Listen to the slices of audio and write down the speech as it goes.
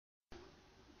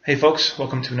Hey folks,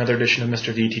 welcome to another edition of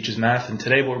Mr. D Teaches Math, and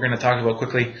today what we're going to talk about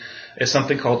quickly is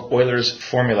something called Euler's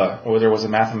formula. Euler was a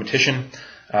mathematician,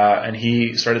 and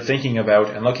he started thinking about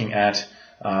and looking at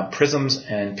prisms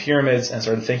and pyramids and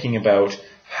started thinking about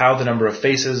how the number of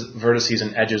faces, vertices,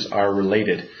 and edges are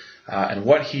related. And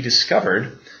what he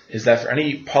discovered is that for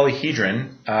any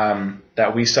polyhedron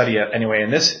that we study anyway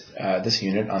in this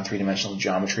unit on three-dimensional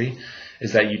geometry,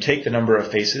 is that you take the number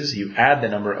of faces, you add the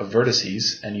number of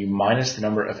vertices, and you minus the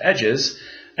number of edges,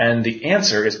 and the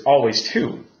answer is always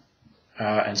 2.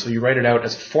 And so you write it out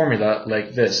as a formula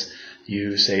like this.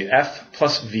 You say f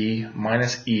plus v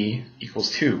minus e equals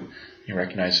 2. You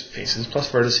recognize faces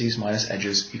plus vertices minus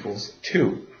edges equals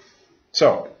 2.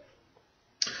 So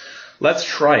let's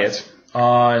try it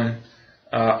on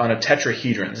a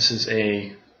tetrahedron. This is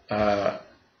a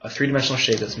three-dimensional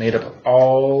shape that's made up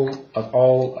of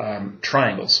all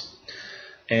triangles.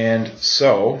 And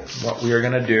so what we are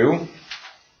going to do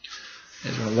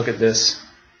is we're going to look at this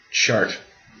chart.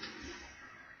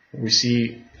 We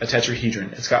see a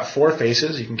tetrahedron. It's got 4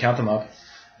 faces. You can count them up.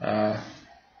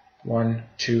 1,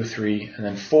 2, 3, and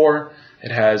then 4.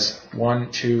 It has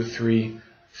 1, 2, 3,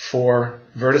 4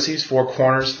 vertices, 4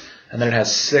 corners, and then it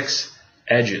has 6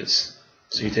 edges.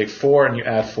 So you take 4 and you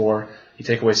add 4. You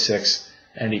take away 6.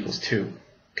 And it equals 2.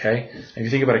 Okay? And if you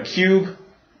think about a cube,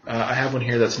 I have one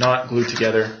here that's not glued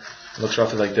together. It looks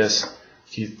roughly like this.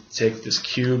 If you take this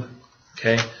cube,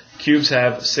 okay? Cubes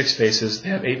have 6 faces, they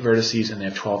have 8 vertices, and they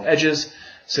have 12 edges.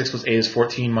 6 plus 8 is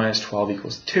 14, minus 12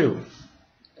 equals 2.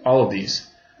 All of these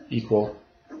equal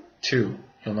 2.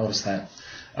 You'll notice that.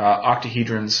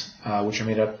 Octahedrons, which are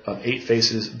made up of 8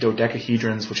 faces,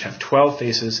 dodecahedrons, which have 12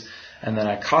 faces, and then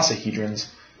icosahedrons,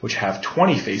 which have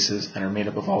 20 faces and are made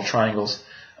up of all triangles.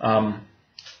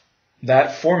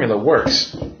 That formula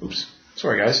works. Oops,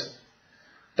 sorry guys.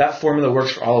 That formula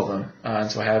works for all of them. And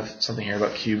so I have something here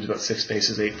about cubes, about 6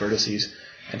 faces, 8 vertices,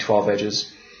 and 12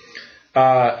 edges.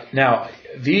 Now,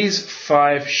 these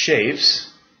 5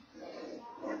 shapes,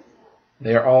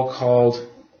 they are all called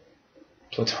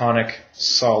Platonic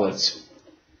solids.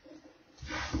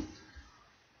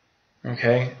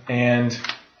 Okay, and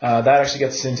that actually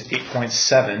gets us into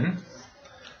 8.7,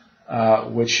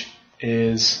 which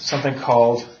is something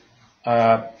called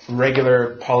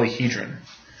regular polyhedron.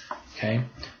 Okay,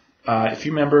 if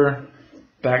you remember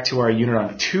back to our unit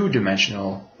on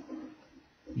two-dimensional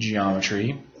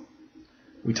geometry,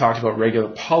 we talked about regular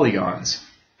polygons.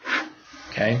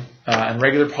 Okay, and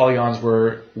regular polygons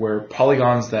were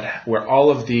polygons where all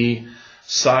of the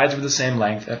sides were the same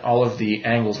length and all of the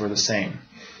angles were the same.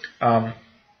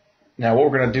 Now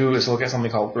what we're going to do is look at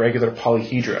something called regular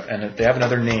polyhedra, and if they have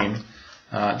another name,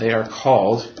 they are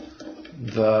called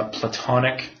the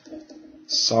Platonic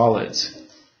solids.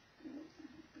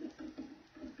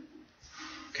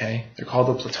 Okay, they're called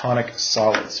the Platonic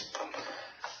solids.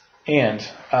 And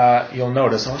you'll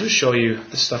notice, and I'll just show you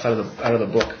this stuff out of the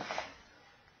book.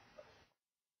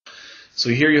 So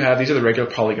here you have, these are the regular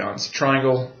polygons: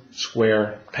 triangle,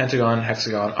 square, pentagon,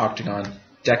 hexagon, octagon,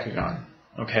 decagon.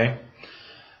 Okay.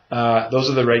 Those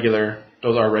are regular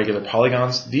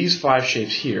polygons. These 5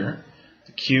 shapes here,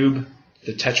 the cube,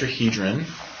 the tetrahedron,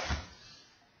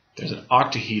 there's an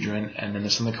octahedron, and then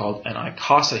there's something called an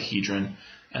icosahedron,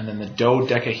 and then the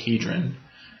dodecahedron.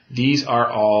 These are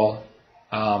all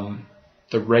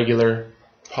the regular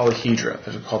polyhedra.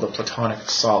 Those are called the Platonic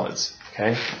solids.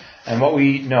 Okay, and what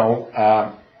we know,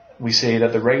 we say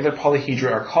that the regular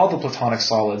polyhedra are called the Platonic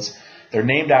solids. They're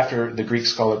named after the Greek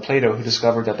scholar Plato, who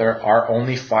discovered that there are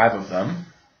only 5 of them.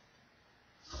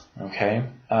 Okay,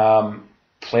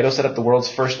 Plato set up the world's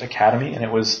first academy, and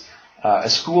it was a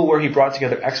school where he brought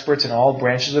together experts in all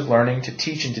branches of learning to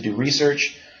teach and to do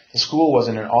research. The school was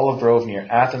in an olive grove near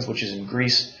Athens, which is in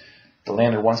Greece. The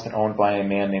land had once been owned by a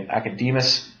man named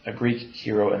Academus, a Greek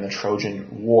hero in the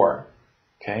Trojan War.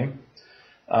 Okay,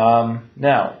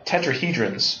 now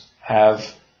tetrahedrons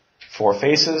have 4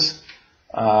 faces.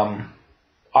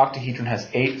 Octahedron has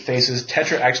 8 faces.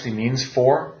 Tetra actually means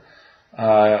 4,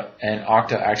 and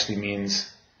octa actually means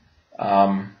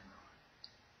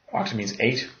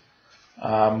 8.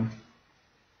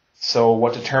 So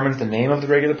what determines the name of the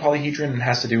regular polyhedron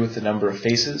has to do with the number of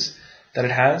faces that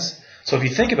it has. So if you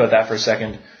think about that for a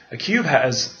second, a cube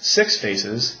has 6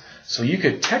 faces, so you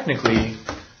could technically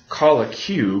call a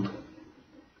cube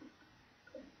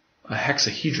a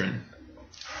hexahedron,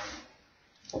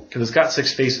 because it's got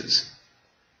 6 faces.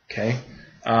 Okay.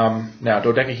 Now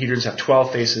dodecahedrons have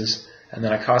 12 faces, and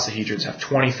then icosahedrons have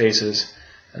 20 faces,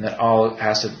 and that all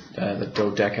has to the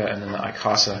dodeca and then the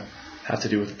icosa have to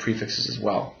do with the prefixes as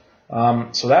well.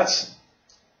 So that's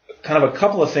kind of a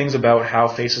couple of things about how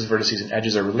faces, vertices, and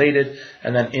edges are related,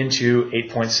 and then into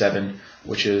 8.7,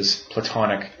 which is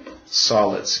Platonic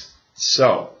solids.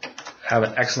 So, have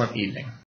an excellent evening.